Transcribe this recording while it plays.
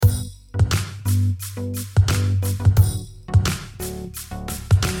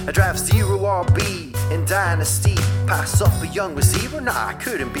I draft 0 RB in Dynasty. Pass up a young receiver? Nah,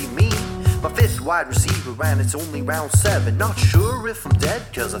 couldn't be me. My 5th wide receiver and it's only round 7. Not sure if I'm dead,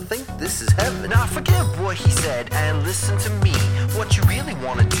 cause I think this is heaven. Now forget what he said and listen to me. What you really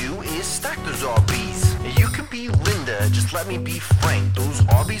wanna do is stack those RBs. You can be Linda, just let me be frank. Those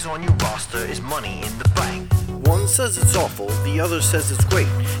RBs on your roster is money in the bank. One says it's awful, the other says it's great.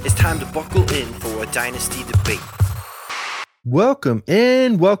 It's time to buckle in for a dynasty debate. Welcome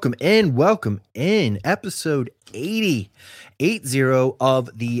in, episode 80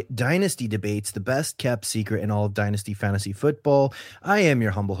 of the Dynasty Debates, the best kept secret in all of Dynasty Fantasy Football. I am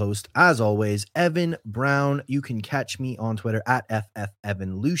your humble host, as always, Evan Brown. You can catch me on Twitter at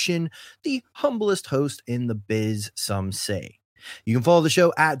FFEvanLucian, the humblest host in the biz, some say. You can follow the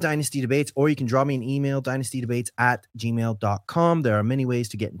show at Dynasty Debates, or you can drop me an email, dynastydebates@gmail.com. There are many ways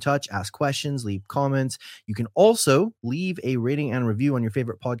to get in touch, ask questions, leave comments. You can also leave a rating and review on your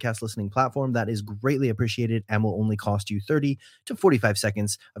favorite podcast listening platform. That is greatly appreciated and will only cost you 30 to 45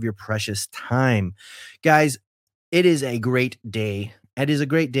 seconds of your precious time. Guys, it is a great day. It is a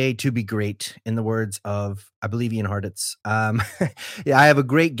great day to be great, in the words of, I believe, Ian Hartitz. Yeah, I have a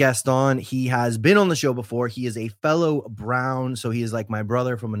great guest on. He has been on the show before. He is a fellow Brown, so he is like my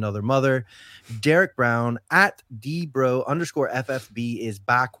brother from another mother. Derek Brown at dbro_FFB is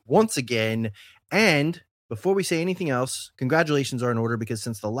back once again. And before we say anything else, congratulations are in order, because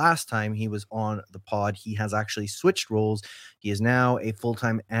since the last time he was on the pod, he has actually switched roles. He is now a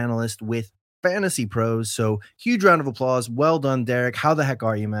full-time analyst with Fantasy Pros. So huge round of applause. Well done, Derek. How the heck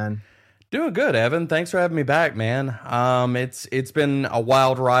are you, man? Doing good, Evan. Thanks for having me back, man. It's been a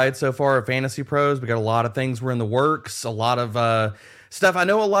wild ride so far at Fantasy Pros. We got a lot of things we're in the works, a lot of stuff. I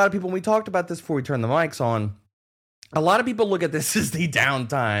know a lot of people, when we talked about this before we turned the mics on, a lot of people look at this as the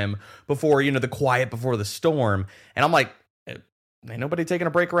downtime before, the quiet before the storm. And I'm like, ain't nobody taking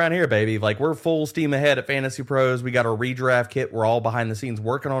a break around here, baby. Like, we're full steam ahead at Fantasy Pros. We got our redraft kit we're all behind the scenes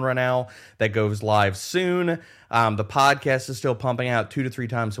working on right now that goes live soon. The podcast is still pumping out 2 to 3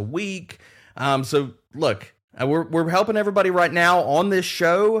 times a week. So look, we're helping everybody right now on this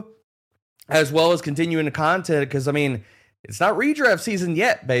show, as well as continuing the content, because it's not redraft season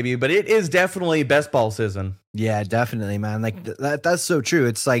yet, baby, but it is definitely best ball season. Yeah, definitely, man. Like that's so true.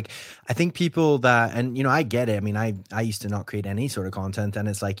 It's like, I think people that, and I get it. I used to not create any sort of content, and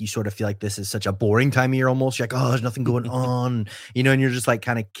it's like, you sort of feel like this is such a boring time of year almost. You're like, oh, there's nothing going on, and you're just like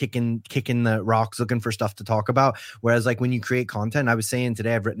kind of kicking the rocks, looking for stuff to talk about. Whereas like when you create content, I was saying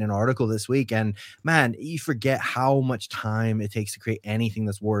today, I've written an article this week, and man, you forget how much time it takes to create anything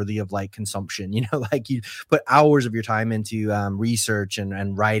that's worthy of like consumption. Like you put hours of your time into research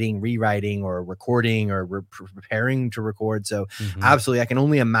and writing, rewriting, or recording, or preparing to record. So absolutely, I can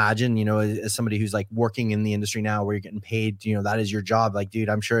only imagine, as somebody who's like working in the industry now, where you're getting paid, that is your job. Like, dude,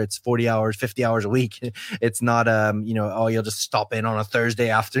 I'm sure it's 40 hours, 50 hours a week. It's not, oh, you'll just stop in on a Thursday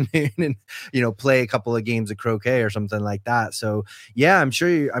afternoon and, play a couple of games of croquet or something like that. So yeah, I'm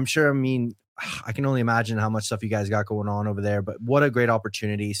sure. I can only imagine how much stuff you guys got going on over there, but what a great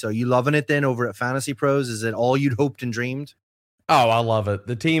opportunity. So you loving it then over at Fantasy Pros? Is it all you'd hoped and dreamed? Oh, I love it.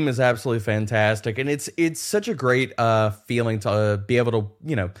 The team is absolutely fantastic. And it's such a great feeling to be able to,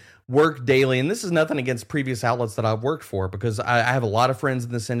 work daily. And this is nothing against previous outlets that I've worked for, because I have a lot of friends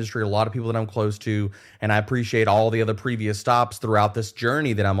in this industry, a lot of people that I'm close to, and I appreciate all the other previous stops throughout this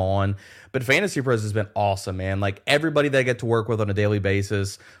journey that I'm on. But Fantasy Pros has been awesome, man. Like, everybody that I get to work with on a daily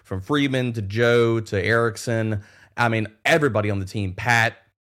basis, from Freeman to Joe to Erickson, everybody on the team, Pat,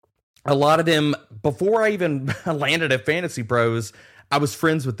 a lot of them, before I even landed at Fantasy Pros, I was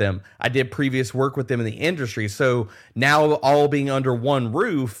friends with them. I did previous work with them in the industry. So now, all being under one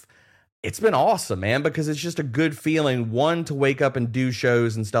roof, it's been awesome, man, because it's just a good feeling, one, to wake up and do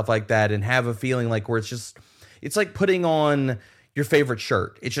shows and stuff like that and have a feeling like where it's like putting on your favorite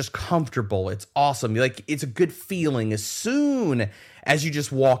shirt. It's just comfortable. It's awesome. Like, it's a good feeling as soon as you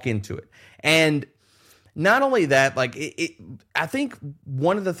just walk into it. And not only that, like I think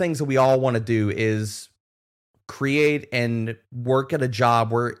one of the things that we all want to do is create and work at a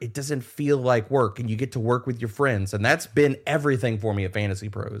job where it doesn't feel like work and you get to work with your friends. And that's been everything for me at Fantasy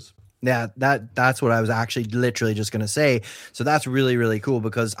Pros. Yeah, that's what I was actually literally just going to say. So that's really, really cool,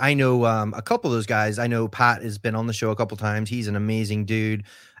 because I know a couple of those guys. I know Pat has been on the show a couple times. He's an amazing dude.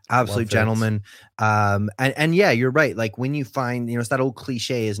 Absolute gentleman. And yeah, you're right. Like, when you find, it's that old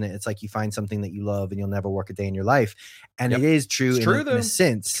cliche, isn't it? It's like you find something that you love and you'll never work a day in your life. And it is true, in a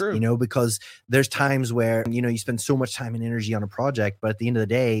sense, because there's times where, you spend so much time and energy on a project, but at the end of the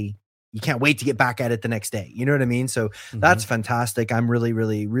day, you can't wait to get back at it the next day. You know what I mean? So that's fantastic. I'm really,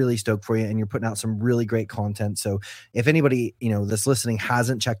 really, really stoked for you. And you're putting out some really great content. So if anybody, that's listening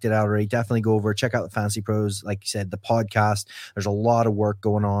hasn't checked it out already, definitely go over, check out the Fantasy Pros. Like you said, the podcast, there's a lot of work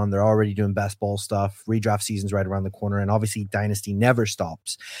going on. They're already doing best ball stuff. Redraft season's right around the corner. And obviously Dynasty never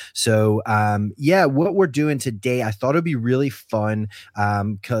stops. So what we're doing today, I thought it'd be really fun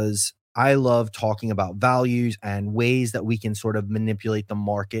because I love talking about values and ways that we can sort of manipulate the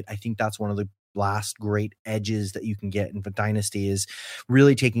market. I think that's one of the last great edges that you can get in Dynasty is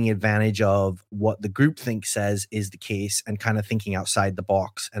really taking advantage of what the groupthink says is the case and kind of thinking outside the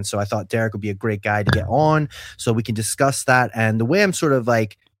box. And so I thought Derek would be a great guy to get on so we can discuss that. And the way I'm sort of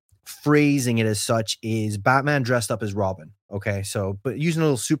like phrasing it as such is Batman dressed up as Robin. Okay. So, but using a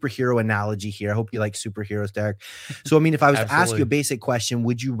little superhero analogy here. I hope you like superheroes, Derek. So, I mean, if I was to ask you a basic question,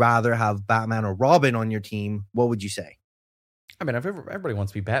 would you rather have Batman or Robin on your team? What would you say? I mean, everybody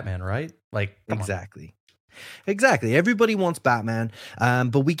wants to be Batman, right? Like, exactly. Exactly. Everybody wants Batman.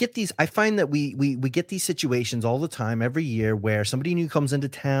 But we get these, I find that we get these situations all the time, every year, where somebody new comes into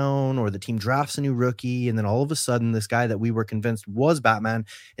town or the team drafts a new rookie. And then all of a sudden, this guy that we were convinced was Batman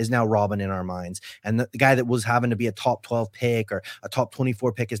is now Robin in our minds. And the guy that was having to be a top 12 pick or a top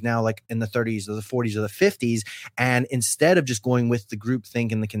 24 pick is now like in the 30s or the 40s or the 50s. And instead of just going with the group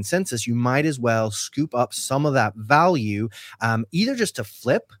think and the consensus, you might as well scoop up some of that value, either just to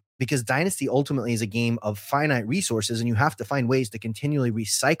flip, because Dynasty ultimately is a game of finite resources, and you have to find ways to continually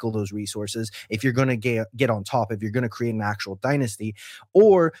recycle those resources if you're going to get on top, if you're going to create an actual dynasty,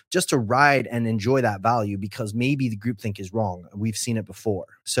 or just to ride and enjoy that value because maybe the groupthink is wrong. We've seen it before.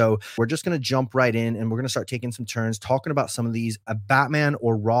 So we're just going to jump right in, and we're going to start taking some turns talking about some of these Batman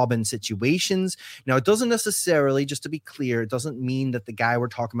or Robin situations. Now, it doesn't necessarily, just to be clear, it doesn't mean that the guy we're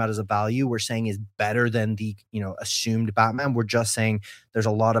talking about as a value we're saying is better than the assumed Batman. We're just saying there's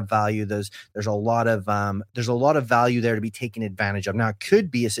a lot of value. There's a lot of value there to be taken advantage of. Now, it could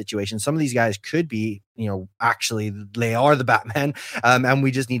be a situation. Some of these guys could be, actually they are the Batman, and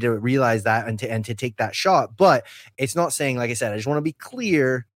we just need to realize that and to take that shot. But it's not saying, like I said, I just want to be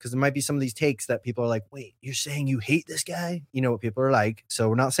clear because there might be some of these takes that people are like, "Wait, you're saying you hate this guy?" You know what people are like. So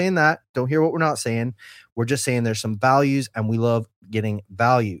we're not saying that. Don't hear what we're not saying. We're just saying there's some values, and we love getting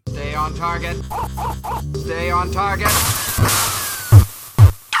value. Stay on target. Stay on target.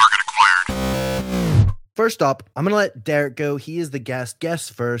 First up, I'm going to let Derek go. He is the guest.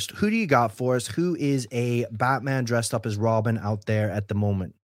 Guest first. Who do you got for us? Who is a Batman dressed up as Robin out there at the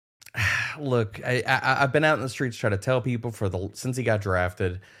moment? Look, I've been out in the streets trying to tell people since he got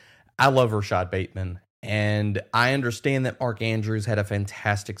drafted, I love Rashad Bateman. And I understand that Mark Andrews had a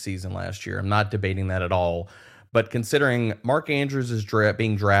fantastic season last year. I'm not debating that at all. But considering Mark Andrews is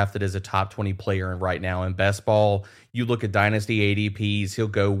being drafted as a top 20 player right now in best ball, you look at Dynasty ADPs, he'll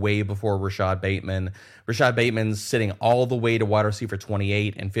go way before Rashad Bateman. Rashad Bateman's sitting all the way to wide receiver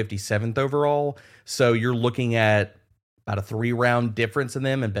 28 and 57th overall. So you're looking at about a 3-round difference in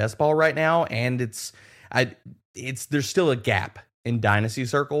them in best ball right now. And there's still a gap in Dynasty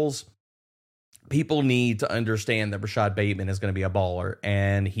circles. People need to understand that Rashad Bateman is going to be a baller,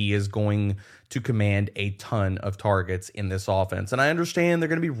 and he is going to command a ton of targets in this offense. And I understand they're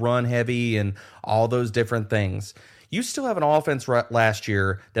going to be run heavy and all those different things. You still have an offense last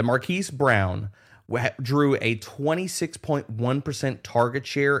year that Marquise Brown drew a 26.1% target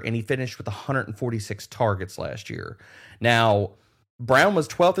share, and he finished with 146 targets last year. Now, Brown was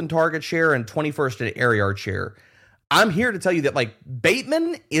 12th in target share and 21st in air yard share. I'm here to tell you that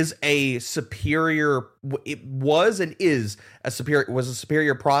Bateman is a superior. It was and is a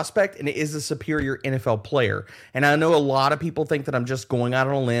superior prospect, and it is a superior NFL player. And I know a lot of people think that I'm just going out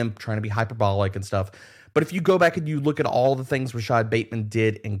on a limb, trying to be hyperbolic and stuff. But if you go back and you look at all the things Rashad Bateman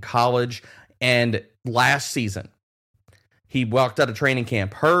did in college and last season, he walked out of training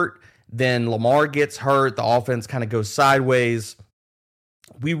camp hurt. Then Lamar gets hurt. The offense kind of goes sideways.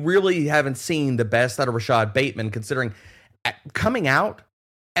 We really haven't seen the best out of Rashad Bateman, considering coming out,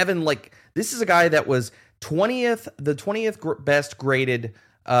 Evan, this is a guy that was the 20th best graded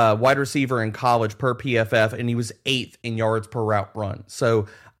wide receiver in college per PFF, and he was 8th in yards per route run. So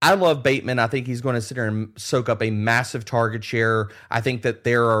I love Bateman. I think he's going to sit there and soak up a massive target share. I think that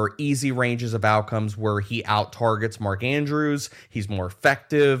there are easy ranges of outcomes where he out-targets Mark Andrews. He's more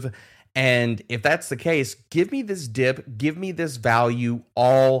effective. And if that's the case, give me this dip, give me this value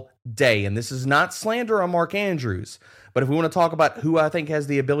all day. And this is not slander on Mark Andrews, but if we want to talk about who I think has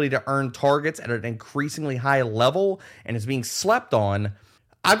the ability to earn targets at an increasingly high level and is being slept on,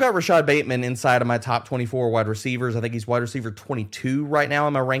 I've got Rashad Bateman inside of my top 24 wide receivers. I think he's wide receiver 22 right now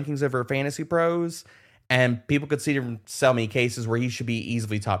in my rankings over Fantasy Pros. and people could sell me cases where he should be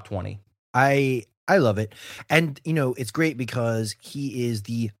easily top 20. I love it. And, it's great because he is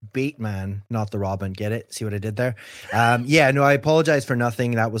the Bateman, not the Robin. Get it? See what I did there? I apologize for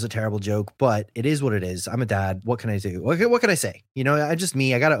nothing. That was a terrible joke, but it is what it is. I'm a dad. What can I do? What can I say? I'm just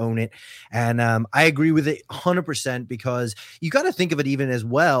me. I got to own it. And I agree with it 100% because you got to think of it even as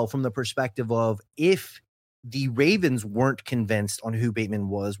well from the perspective of if the Ravens weren't convinced on who Bateman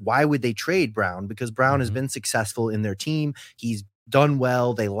was, why would they trade Brown? Because Brown has been successful in their team. He's done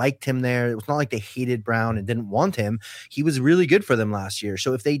well. They liked him there. It was not like they hated Brown and didn't want him. He was really good for them last year.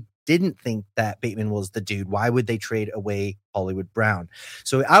 So if they didn't think that Bateman was the dude, why would they trade away Hollywood Brown?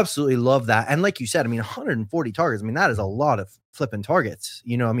 So I absolutely love that. And like you said, 140 targets. That is a lot of flipping targets.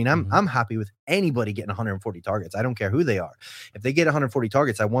 I'm happy with anybody getting 140 targets. I don't care who they are. If they get 140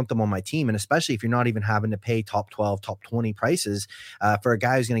 targets, I want them on my team. And especially if you're not even having to pay top 12, top 20 prices for a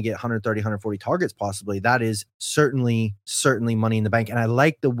guy who's going to get 130, 140 targets, possibly, that is certainly money in the bank. And I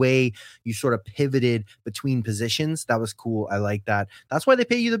like the way you sort of pivoted between positions. That was cool. I like that. That's why they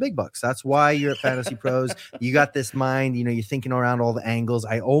pay you the big bucks. That's why you're at Fantasy Pros. You got this mind, you're thinking around all the angles.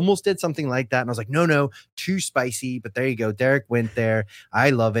 I almost did something like that. And I was like, no, too spicy. But there you go. Derek went there.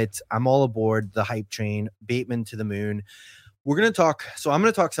 I love it. I'm all aboard the hype train. Bateman to the moon. We're going to talk. So I'm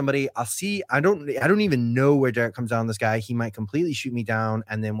going to talk somebody. I'll see. I don't even know where Derek comes down on this guy. He might completely shoot me down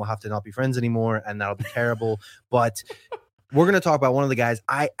and then we'll have to not be friends anymore. And that'll be terrible. But we're going to talk about one of the guys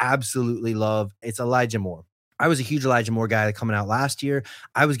I absolutely love. It's Elijah Moore. I was a huge Elijah Moore guy coming out last year.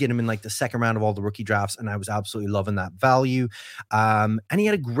 I was getting him in like the second round of all the rookie drafts, and I was absolutely loving that value. And he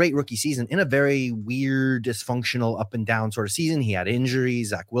had a great rookie season in a very weird, dysfunctional, up and down sort of season. He had injuries.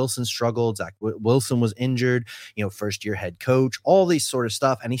 Zach Wilson struggled. Zach Wilson was injured, first year head coach, all these sort of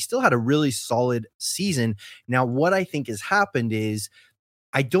stuff. And he still had a really solid season. Now, what I think has happened is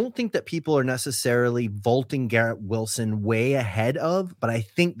I don't think that people are necessarily vaulting Garrett Wilson way ahead of, but I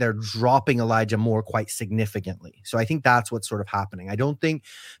think they're dropping Elijah Moore quite significantly. So I think that's what's sort of happening. I don't think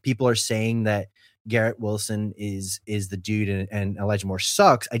people are saying that Garrett Wilson is the dude and Elijah Moore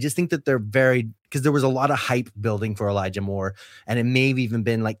sucks. I just think that they're because there was a lot of hype building for Elijah Moore, and it may have even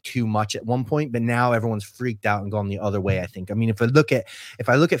been like too much at one point, but now everyone's freaked out and gone the other way, I think. If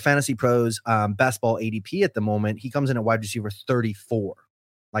I look at Fantasy Pros best ball ADP at the moment, he comes in at wide receiver 34.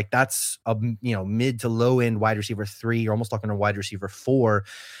 Like that's a mid to low end wide receiver 3. You're almost talking a wide receiver 4.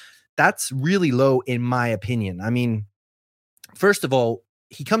 That's really low in my opinion. First of all,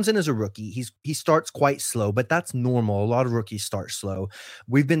 he comes in as a rookie. He starts quite slow, but that's normal. A lot of rookies start slow.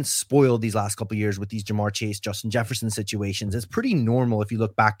 We've been spoiled these last couple of years with these Jamar Chase, Justin Jefferson situations. It's pretty normal if you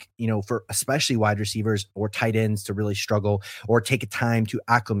look back, for especially wide receivers or tight ends to really struggle or take a time to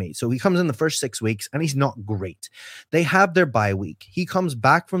acclimate. So he comes in the first 6 weeks and he's not great. They have their bye week. He comes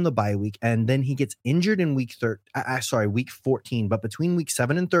back from the bye week and then he gets injured in week 14, but between week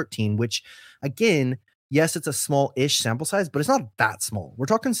 7 and 13, which again, yes, it's a small-ish sample size, but it's not that small. We're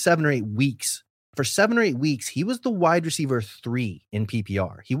talking 7 or 8 weeks. For 7 or 8 weeks, he was the wide receiver 3 in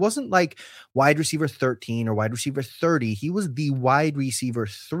PPR. He wasn't like wide receiver 13 or wide receiver 30. He was the wide receiver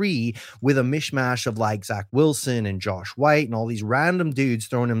 3 with a mishmash of like Zach Wilson and Josh White and all these random dudes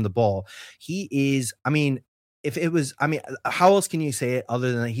throwing him the ball. He is, how else can you say it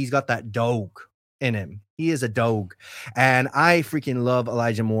other than that he's got that dog in him? He is a dog. And I freaking love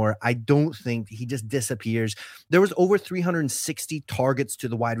Elijah Moore. I don't think he just disappears. There was over 360 targets to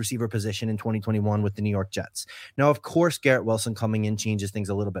the wide receiver position in 2021 with the New York Jets. Now, of course, Garrett Wilson coming in changes things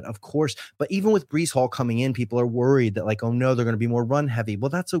a little bit, of course. But even with Breece Hall coming in, people are worried that like, oh no, they're going to be more run heavy. Well,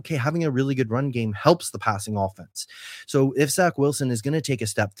 that's okay. Having a really good run game helps the passing offense. So if Zach Wilson is going to take a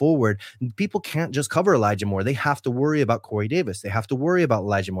step forward, people can't just cover Elijah Moore. They have to worry about Corey Davis. They have to worry about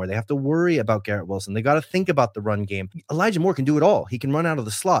Elijah Moore. They have to worry about Garrett Wilson. They got to think about the run game. Elijah Moore can do it all. He can run out of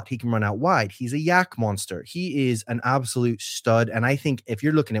the slot. He can run out wide. He's a yak monster. He is an absolute stud. And I think if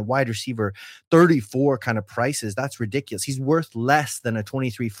you're looking at wide receiver 34 kind of prices, that's ridiculous. He's worth less than a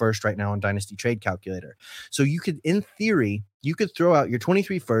 23 first right now on Dynasty Trade Calculator. So you could, in theory, you could throw out your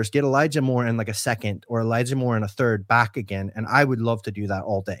 23 first, get Elijah Moore in like a second or Elijah Moore in a third back again. And I would love to do that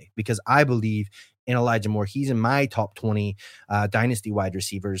all day because I believe in Elijah Moore. He's in my top 20 dynasty wide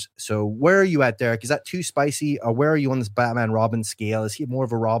receivers. So where are you at, Derek? Is that too spicy? Or where are you on this Batman Robin scale? Is he more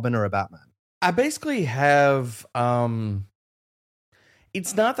of a Robin or a Batman? I basically have,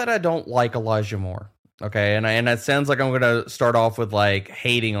 it's not that I don't like Elijah Moore. Okay. And that sounds like I'm going to start off with like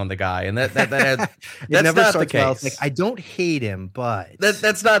hating on the guy. And that's never not the case. Well. Like, I don't hate him, but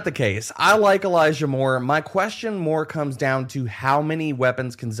that's not the case. I like Elijah Moore. My question more comes down to how many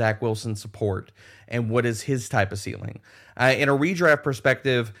weapons can Zach Wilson support and what is his type of ceiling? In a redraft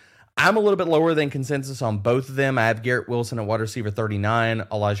perspective, I'm a little bit lower than consensus on both of them. I have Garrett Wilson at wide receiver 39,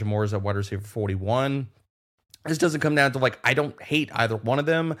 Elijah Moore's at wide receiver 41. This doesn't come down to like, I don't hate either one of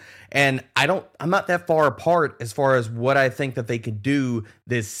them. And I'm not that far apart as far as what I think that they could do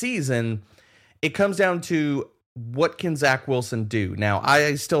this season. It comes down to what can Zach Wilson do? Now, I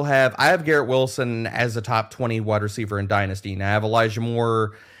have Garrett Wilson as a top 20 wide receiver in Dynasty. Now, I have Elijah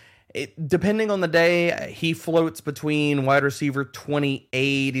Moore. Depending on the day, he floats between wide receiver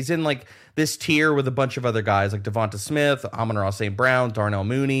 28. He's in like this tier with a bunch of other guys like Devonta Smith, Amon-Ra St. Brown, Darnell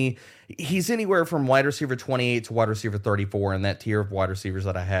Mooney. He's anywhere from wide receiver 28 to wide receiver 34 in that tier of wide receivers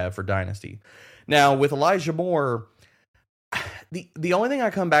that I have for Dynasty. Now, with Elijah Moore, the only thing I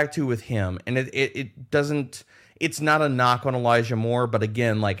come back to with him, and it's not a knock on Elijah Moore, but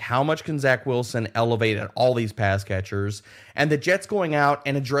again, like how much can Zach Wilson elevate at all these pass catchers? And the Jets going out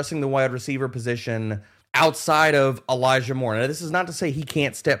and addressing the wide receiver position outside of Elijah Moore. Now, this is not to say he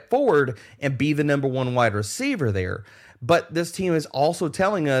can't step forward and be the number one wide receiver there, but this team is also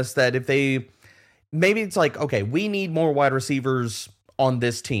telling us that maybe it's like, okay, we need more wide receivers on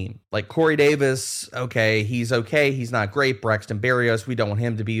this team. Like Corey Davis, he's not great. Braxton Berrios, we don't want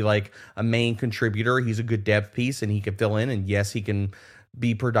him to be like a main contributor. He's a good depth piece and he can fill in, and yes, he can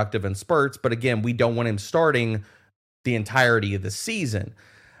be productive in spurts, but again, we don't want him starting the entirety of the season.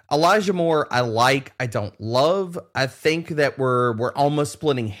 Elijah Moore, I don't love. I think that we're almost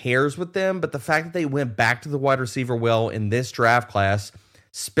splitting hairs with them, but the fact that they went back to the wide receiver well in this draft class,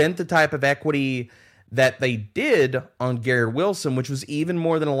 spent the type of equity that they did on Garrett Wilson, which was even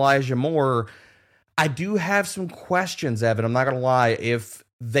more than Elijah Moore, I do have some questions, Evan. I'm not going to lie. If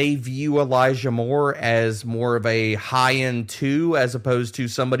they view Elijah Moore as more of a high-end 2 as opposed to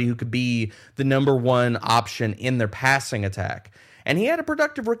somebody who could be the number one option in their passing attack. And he had a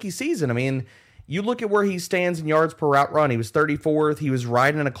productive rookie season. I mean, you look at where he stands in yards per route run. He was 34th. He was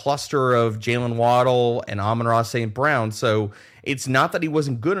riding in a cluster of Jalen Waddle and Amon-Ra St. Brown. So it's not that he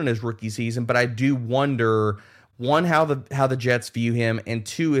wasn't good in his rookie season, but I do wonder, one, how the Jets view him, and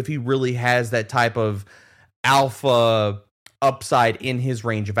two, if he really has that type of alpha upside in his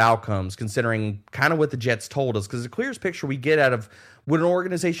range of outcomes, considering kind of what the Jets told us. Because the clearest picture we get out of what an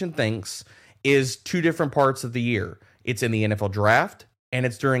organization thinks is two different parts of the year. It's in the NFL draft, and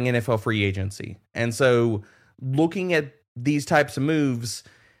it's during NFL free agency. And so looking at these types of moves,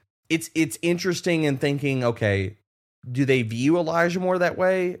 it's interesting in thinking, okay, do they view Elijah Moore that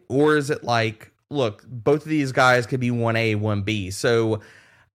way? Or is it like, look, both of these guys could be 1A, 1B. So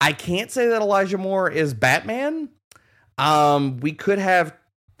I can't say that Elijah Moore is Batman. We could have,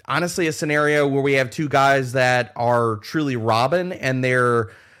 honestly, a scenario where we have two guys that are truly Robin, and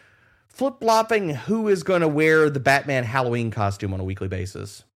they're flip-flopping who is going to wear the Batman Halloween costume on a weekly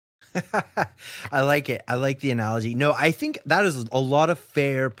basis. I like it. I like the analogy. No, I think that is a lot of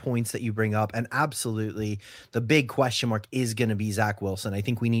fair points that you bring up. And absolutely, the big question mark is going to be Zach Wilson. I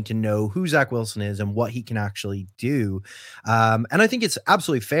think we need to know who Zach Wilson is and what he can actually do. And I think it's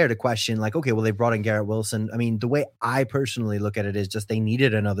absolutely fair to question, like, okay, well, they brought in Garrett Wilson. I mean, the way I personally look at it is just they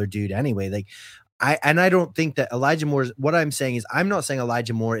needed another dude anyway. Like, I don't think that Elijah Moore is, what I'm saying is, I'm not saying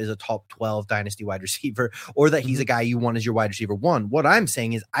Elijah Moore is a top 12 dynasty wide receiver or that he's a guy you want as your wide receiver 1. What I'm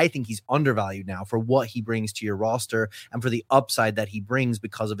saying is I think he's undervalued now for what he brings to your roster and for the upside that he brings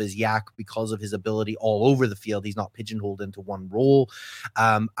because of his yak, because of his ability all over the field. He's not pigeonholed into one role.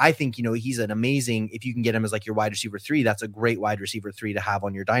 I think, he's an amazing, if you can get him as like your wide receiver 3, that's a great wide receiver 3 to have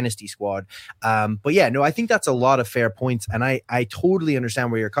on your dynasty squad. But yeah, no, I think that's a lot of fair points. And I totally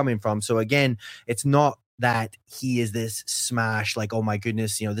understand where you're coming from. So again, it's not that he is this smash, like, oh my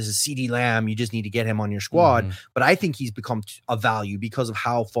goodness, this is CeeDee Lamb, you just need to get him on your squad. Mm-hmm. But I think he's become a value because of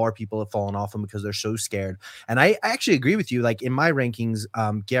how far people have fallen off him because they're so scared. And I actually agree with you. Like in my rankings,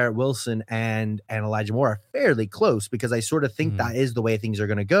 Garrett Wilson and Elijah Moore are fairly close because I sort of think that is the way things are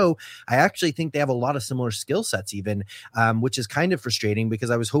going to go. I actually think they have a lot of similar skill sets even, which is kind of frustrating because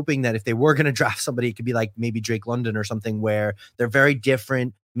I was hoping that if they were going to draft somebody, it could be like maybe Drake London or something where they're very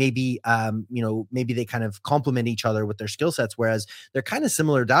different. Maybe, maybe they kind of complement each other with their skill sets, whereas they're kind of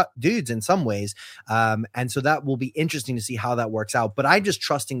similar dudes in some ways. And so that will be interesting to see how that works out. But I'm just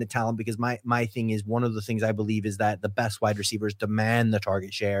trusting the talent because my thing is, one of the things I believe is that the best wide receivers demand the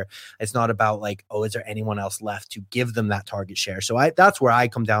target share. It's not about like, oh, is there anyone else left to give them that target share? So that's where I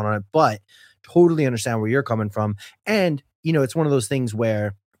come down on it, but totally understand where you're coming from. And, it's one of those things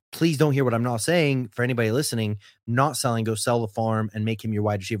where, please don't hear what I'm not saying. For anybody listening, not selling, go sell the farm and make him your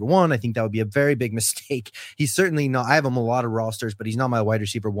wide receiver 1. I think that would be a very big mistake. He's certainly not, I have him on a lot of rosters, but he's not my wide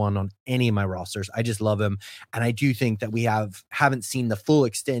receiver 1 on any of my rosters. I just love him. And I do think that we haven't seen the full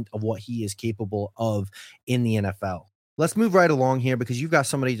extent of what he is capable of in the NFL. let's move right along here because you've got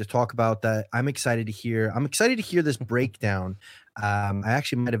somebody to talk about that I'm excited to hear. I'm excited to hear this breakdown. I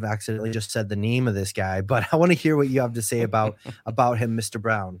actually might have accidentally just said the name of this guy, but I want to hear what you have to say about him, Mr.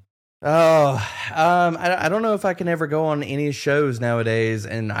 Brown. I don't know if I can ever go on any shows nowadays,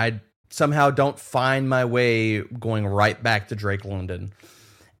 and I somehow don't find my way going right back to Drake London.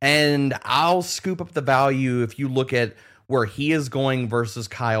 And I'll scoop up the value if you look at where he is going versus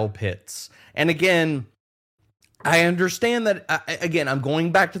Kyle Pitts. And again, I understand that, again, I'm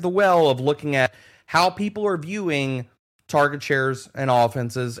going back to the well of looking at how people are viewing target shares and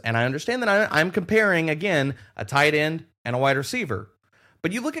offenses. And I understand that I'm comparing, again, a tight end and a wide receiver.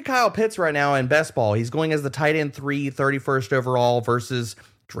 But you look at Kyle Pitts right now in best ball. He's going as the tight end 3, 31st overall versus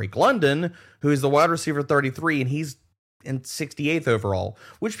Drake London, who is the wide receiver 33, and he's in 68th overall,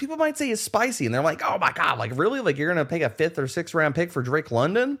 which people might say is spicy. And they're like, oh my God, like really? Like you're going to pay a 5th or 6th round pick for Drake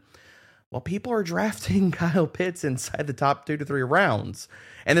London? Well, people are drafting Kyle Pitts inside the top 2 to 3 rounds.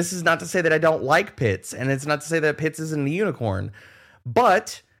 And this is not to say that I don't like Pitts, and it's not to say that Pitts isn't a unicorn,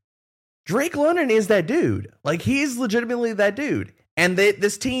 but Drake London is that dude. Like he's legitimately that dude. And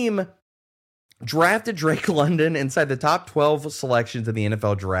this team drafted Drake London inside the top 12 selections in the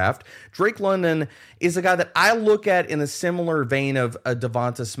NFL draft. Drake London is a guy that I look at in a similar vein of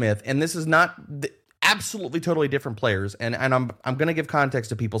Devonta Smith. And this is not absolutely totally different players. And I'm going to give context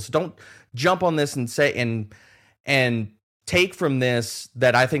to people. So don't jump on this and say, and take from this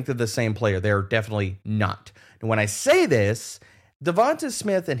that I think they're the same player. They're definitely not. And when I say this, Devonta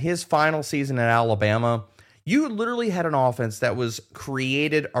Smith in his final season at Alabama, you literally had an offense that was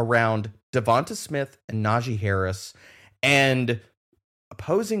created around Devonta Smith and Najee Harris, and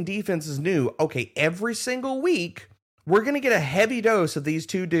opposing defenses knew, okay, every single week, we're going to get a heavy dose of these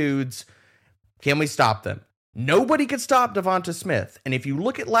two dudes. Can we stop them? Nobody could stop Devonta Smith. And if you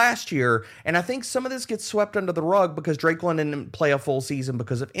look at last year, and I think some of this gets swept under the rug because Drake London didn't play a full season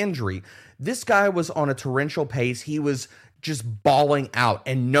because of injury. This guy was on a torrential pace. He was just balling out,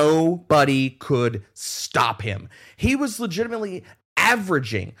 and nobody could stop him. He was legitimately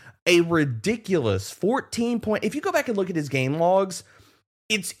averaging a ridiculous 14 point. If you go back and look at his game logs,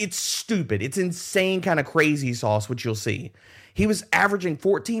 it's stupid. It's insane kind of crazy sauce, which you'll see. He was averaging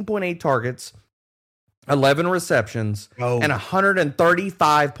 14.8 targets, 11 receptions, and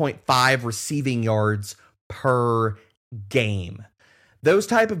 135.5 receiving yards per game. Those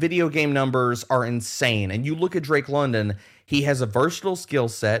type of video game numbers are insane. And you look at Drake London, he has a versatile skill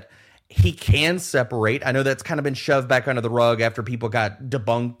set. He can separate. I know that's kind of been shoved back under the rug after people got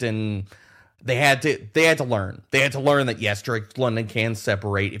debunked, and they had to learn. They had to learn that, yes, Drake London can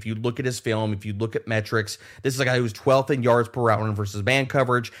separate. If you look at his film, if you look at metrics, this is a guy who was 12th in yards per route run versus man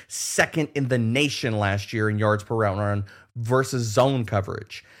coverage, 2nd in the nation last year in yards per route run versus zone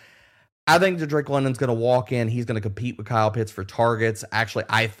coverage. I think that Drake London's going to walk in. He's going to compete with Kyle Pitts for targets. Actually,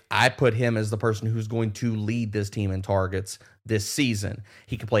 I put him as the person who's going to lead this team in targets this season.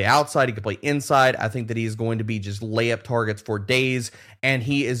 He can play outside. He can play inside. I think that he's going to be just layup targets for days, and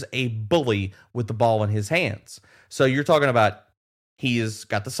he is a bully with the ball in his hands. So you're talking about he has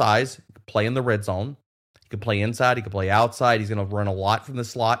got the size, he can play in the red zone. He can play inside. He can play outside. He's going to run a lot from the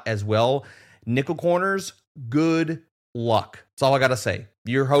slot as well. Nickel corners, good luck. That's all I got to say.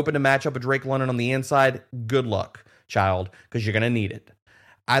 You're hoping to match up with Drake London on the inside. Good luck, child, because you're going to need it.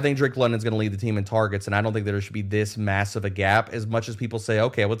 I think Drake London's going to lead the team in targets, and I don't think there should be this massive a gap. As much as people say,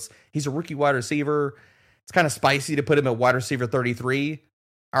 okay, he's a rookie wide receiver. It's kind of spicy to put him at wide receiver 33.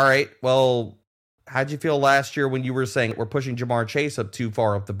 All right, well, how'd you feel last year when you were saying we're pushing Jamar Chase up too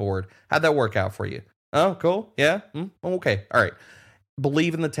far up the board? How'd that work out for you? Oh, cool. Yeah? Okay. All right.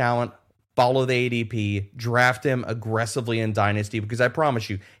 Believe in the talent. Follow the ADP, draft him aggressively in Dynasty, because I promise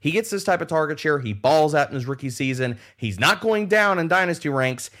you, he gets this type of target share. He balls out in his rookie season. He's not going down in Dynasty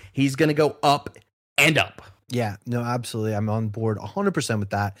ranks. He's going to go up and up. Yeah, no, absolutely. I'm on board 100% with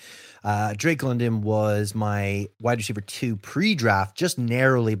that. Drake London was my wide receiver 2 pre-draft, just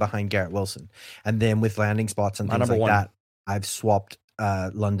narrowly behind Garrett Wilson. And then with landing spots and things like that, I've swapped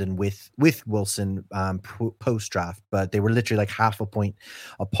London with Wilson post draft, but they were literally like half a point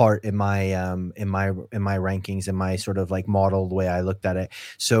apart in my rankings, in my sort of like model, the way I looked at it.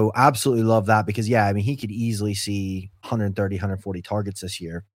 So absolutely love that, because yeah, I mean, he could easily see 130, 140 targets this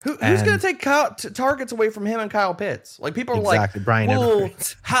year. Who's going to take targets away from him and Kyle Pitts? Like, people are like, Brian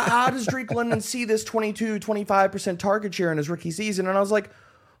Edwards. how does Drake London see this 22-25% target share in his rookie season? And I was like,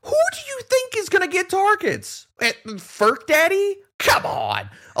 who do you think is going to get targets? Ferk Daddy? Come on.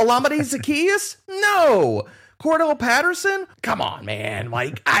 Olamide Zaccheaus? No. Cordell Patterson? Come on, man.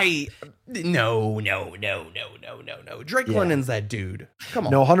 Like, no. Drake London's that dude. Come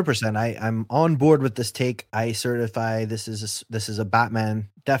on. No, 100%. I'm on board with this take. I certify this is a Batman,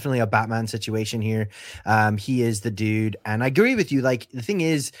 definitely a Batman situation here. He is the dude, and I agree with you. Like, the thing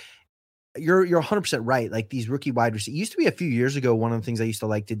is, you're 100% right. Like, these rookie wide receivers, it used to be a few years ago, one of the things I used to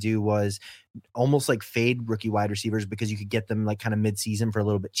like to do was almost like fade rookie wide receivers, because you could get them like kind of mid-season for a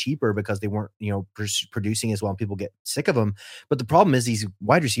little bit cheaper because they weren't, producing as well, and people get sick of them. But the problem is these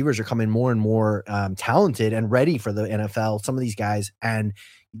wide receivers are coming more and more talented and ready for the NFL, some of these guys, and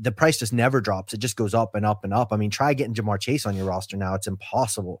the price just never drops. It just goes up and up and up. I mean, try getting Jamar Chase on your roster now. It's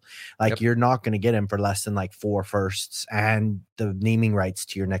impossible. Like, you're not going to get him for less than like 4 firsts and the naming rights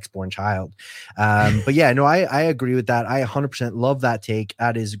to your next born child. But yeah, no, I agree with that. I 100% love that take.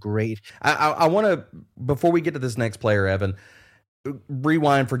 That is great. I want to, before we get to this next player, Evan,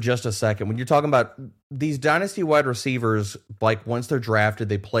 rewind for just a second. When you're talking about these dynasty wide receivers, like, once they're drafted,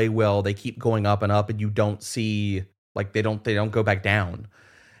 they play well, they keep going up and up, and you don't see, like, they don't go back down.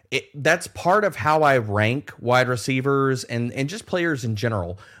 That's part of how I rank wide receivers and just players in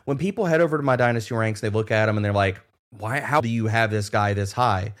general. When people head over to my dynasty ranks, they look at them and they're like, how do you have this guy this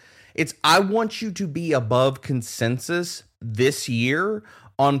high? I want you to be above consensus this year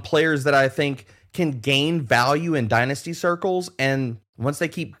on players that I think can gain value in dynasty circles. And once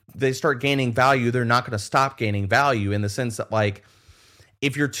they start gaining value, they're not going to stop gaining value, in the sense that, like,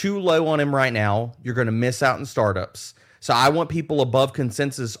 if you're too low on him right now, you're going to miss out in startups. So I want people above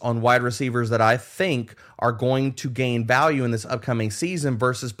consensus on wide receivers that I think are going to gain value in this upcoming season,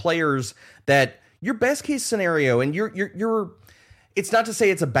 versus players that your best case scenario, and you're it's not to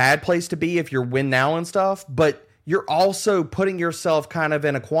say it's a bad place to be if you're win now and stuff, but you're also putting yourself kind of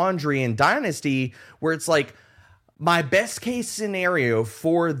in a quandary in dynasty where it's like, my best case scenario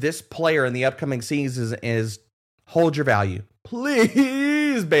for this player in the upcoming season is hold your value.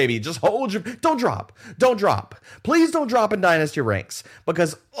 Please, baby, just don't drop. Please don't drop in dynasty ranks,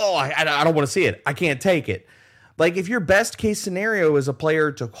 because, I don't want to see it. I can't take it. Like, if your best case scenario is a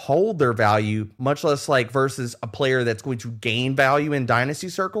player to hold their value, much less like versus a player that's going to gain value in dynasty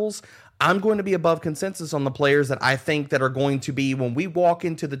circles, I'm going to be above consensus on the players that I think that are going to be, when we walk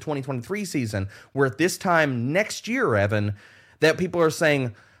into the 2023 season, where at this time next year, Evan, that people are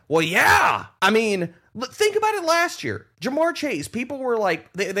saying, well, yeah, I mean, think about it last year. Jamar Chase, people were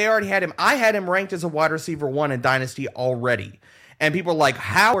like, they already had him. I had him ranked as a wide receiver 1 in Dynasty already. And people are like,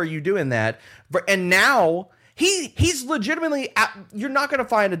 how are you doing that? And now he's legitimately, you're not going to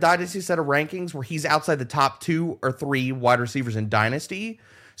find a Dynasty set of rankings where he's outside the top 2 or 3 wide receivers in Dynasty.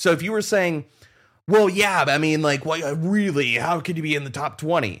 So if you were saying, well, yeah, I mean, like, well, really, how could you be in the top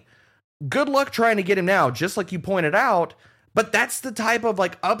 20? Good luck trying to get him now, just like you pointed out. But that's the type of,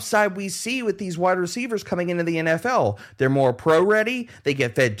 like, upside we see with these wide receivers coming into the NFL. They're more pro ready. They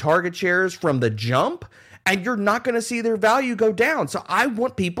get fed target shares from the jump, and you're not going to see their value go down. So I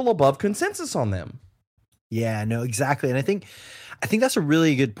want people above consensus on them. Yeah, no, exactly. And I think that's a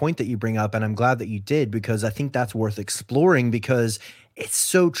really good point that you bring up, and I'm glad that you did, because I think that's worth exploring, because it's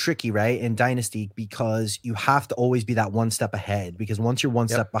so tricky, right, in Dynasty, because you have to always be that one step ahead, because once you're one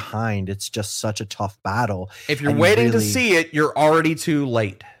step behind, it's just such a tough battle. If you're waiting to see it, you're already too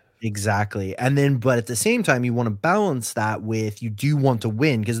late. Exactly. And then, but at the same time, you want to balance that with, you do want to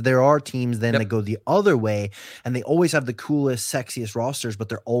win, because there are teams then that go the other way, and they always have the coolest, sexiest rosters, but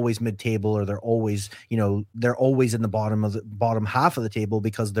they're always mid-table, or they're always, they're always in the bottom half of the table,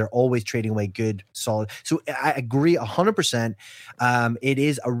 because they're always trading away good, solid. So I agree 100%. It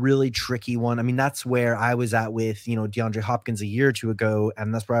is a really tricky one. I mean, that's where I was at with, DeAndre Hopkins a year or two ago,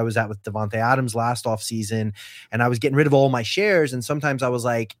 and that's where I was at with Devontae Adams last offseason, and I was getting rid of all my shares, and sometimes I was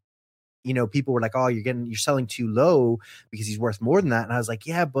like, people were like, oh, you're selling too low because he's worth more than that. And I was like,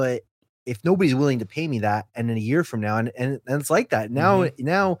 yeah, but if nobody's willing to pay me that, and in a year from now, and it's like that now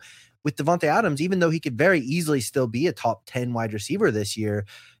with Devontae Adams, even though he could very easily still be a top 10 wide receiver this year,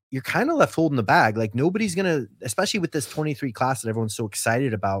 you're kind of left holding the bag. Like, nobody's going to, especially with this 23 class that everyone's so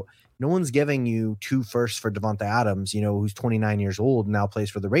excited about, no one's giving you 2 firsts for Devontae Adams, who's 29 years old and now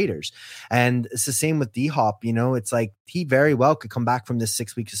plays for the Raiders. And it's the same with D-Hop. It's like, he very well could come back from this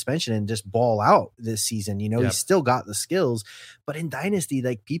 6-week suspension and just ball out this season. He's still got the skills, but in Dynasty,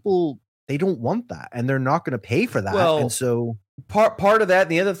 like, people, they don't want that, and they're not going to pay for that. Well, and so part of that,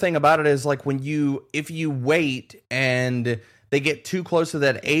 and the other thing about it is, like, if you wait and they get too close to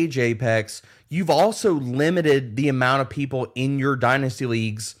that age apex, you've also limited the amount of people in your dynasty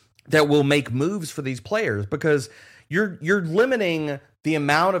leagues that will make moves for these players, because you're limiting the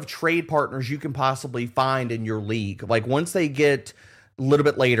amount of trade partners you can possibly find in your league. Like, once they get a little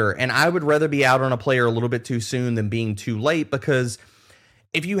bit later. And I would rather be out on a player a little bit too soon than being too late, because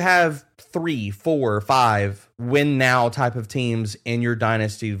if you have 3, 4, 5 win now type of teams in your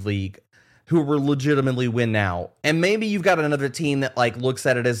dynasty league who will legitimately win now, and maybe you've got another team that like looks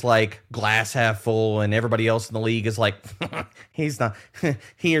at it as like glass half full, and everybody else in the league is like,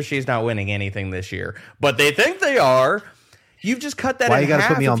 he or she's not winning anything this year, but they think they are. You've just cut that in half. Why you got to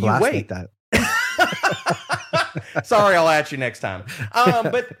put me on blast like that? Sorry, I'll at you next time.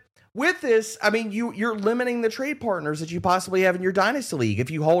 But with this, I mean, you're limiting the trade partners that you possibly have in your dynasty league if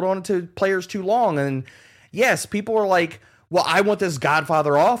you hold on to players too long. And yes, people are like, well, I want this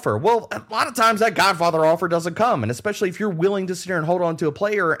Godfather offer. Well, a lot of times that Godfather offer doesn't come. And especially if you're willing to sit there and hold on to a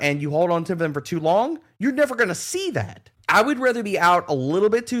player and you hold on to them for too long, you're never going to see that. I would rather be out a little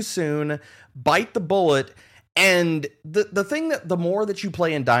bit too soon, bite the bullet. And the thing that the more that you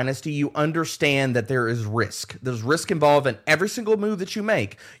play in Dynasty, you understand that there is risk. There's risk involved in every single move that you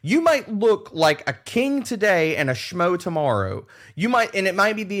make. You might look like a king today and a schmo tomorrow. And it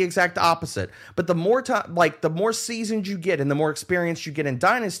might be the exact opposite. But the more time, like the more seasons you get and the more experience you get in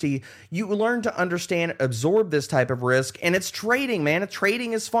Dynasty, you learn to understand, absorb this type of risk. And it's trading, man.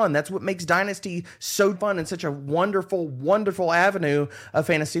 Trading is fun. That's what makes Dynasty so fun and such a wonderful, wonderful avenue of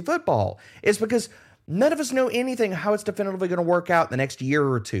fantasy football. It's because none of us know anything how it's definitively going to work out in the next year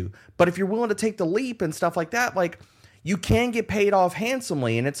or two. But if you're willing to take the leap and stuff like that, like you can get paid off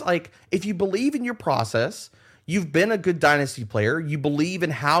handsomely. And it's like, if you believe in your process, you've been a good dynasty player, you believe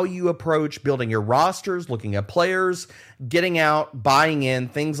in how you approach building your rosters, looking at players, getting out, buying in,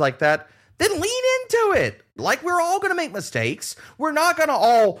 things like that, then lean into it. Like, we're all going to make mistakes. We're not going to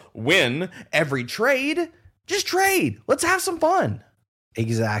all win every trade. Just trade. Let's have some fun.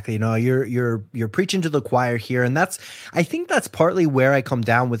 Exactly. No, you're preaching to the choir here. And I think that's partly where I come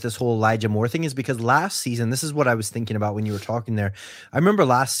down with this whole Elijah Moore thing, is because last season, this is what I was thinking about when you were talking there. I remember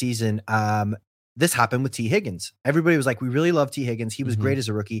last season, this happened with T. Higgins. Everybody was like, we really love T. Higgins. He was great as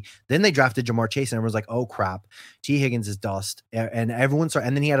a rookie. Then they drafted Jamar Chase and everyone's like, oh crap, T. Higgins is dust. And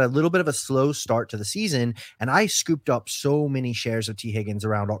and then he had a little bit of a slow start to the season. And I scooped up so many shares of T. Higgins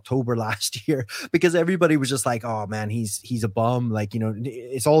around October last year because everybody was just like, oh man, he's a bum. Like,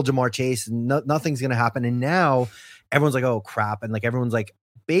 it's all Jamar Chase and nothing's going to happen. And now everyone's like, oh crap. And like, everyone's like,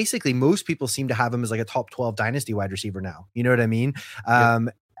 basically most people seem to have him as like a top 12 dynasty wide receiver now. You know what I mean?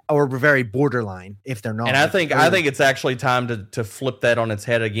 Yep. Or very borderline if they're not. And I think it's actually time to flip that on its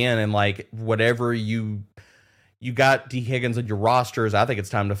head again. And like, whatever you got T. Higgins on your rosters, I think it's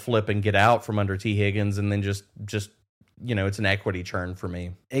time to flip and get out from under T. Higgins, and then just it's an equity churn for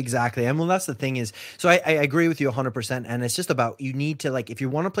me. Exactly. And well, that's the thing is, so I agree with you 100%. And it's just about, you need to, like, if you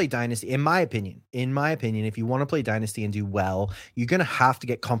want to play Dynasty, in my opinion, if you want to play Dynasty and do well, you're going to have to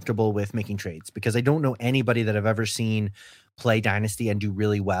get comfortable with making trades, because I don't know anybody that I've ever seen play Dynasty and do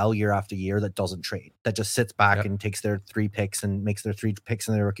really well year after year that doesn't trade, that just sits back and takes their 3 picks and makes their 3 picks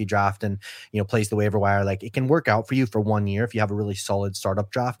in their rookie draft and, plays the waiver wire. Like, it can work out for you for 1 year if you have a really solid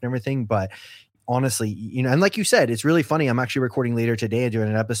startup draft and everything. But honestly, and like you said, it's really funny. I'm actually recording later today doing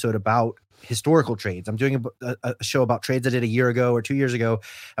an episode about historical trades. I'm doing a show about trades I did a year ago or 2 years ago,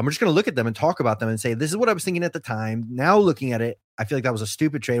 and we're just going to look at them and talk about them and say, this is what I was thinking at the time. Now looking at it, I feel like that was a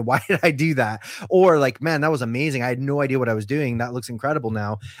stupid trade. Why did I do that? Or like, man, that was amazing. I had no idea what I was doing. That looks incredible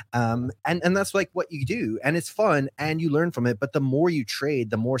now. And that's like what you do, and it's fun and you learn from it. But the more you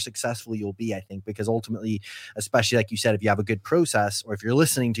trade, the more successful you'll be, I think, because ultimately, especially like you said, if you have a good process, or if you're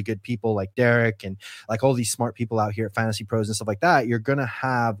listening to good people like Derek and like all these smart people out here at Fantasy Pros and stuff like that, you're going to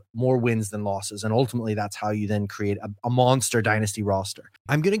have more wins than losses. And ultimately, that's how you then create a monster dynasty roster.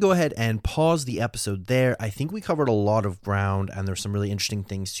 I'm going to go ahead and pause the episode there. I think we covered a lot of ground, and there's some really interesting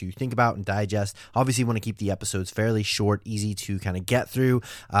things to think about and digest. Obviously, want to keep the episodes fairly short, easy to kind of get through.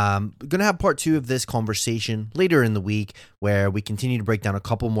 Going to have part 2 of this conversation later in the week, where we continue to break down a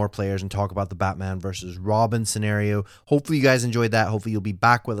couple more players and talk about the Batman versus Robin scenario. Hopefully you guys enjoyed that. Hopefully you'll be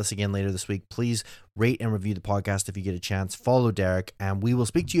back with us again later this week. Please rate and review the podcast if you get a chance. Follow Derek, and we will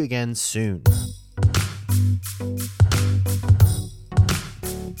speak to you again soon.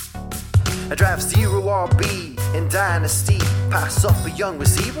 I draft 0 RB in Dynasty. Pass up a young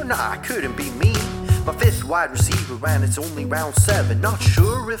receiver? Nah, couldn't be me. My 5th wide receiver and it's only round 7. Not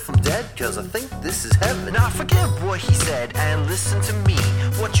sure if I'm dead, cause I think this is heaven. Now forget what he said and listen to me.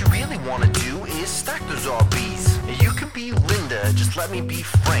 What you really wanna do is stack those RBs. You can be Linda, just let me be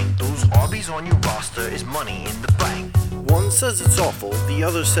frank. Those RBs on your roster is money in the bank. One says it's awful, the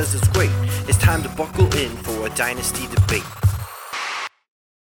other says it's great. It's time to buckle in for a dynasty debate.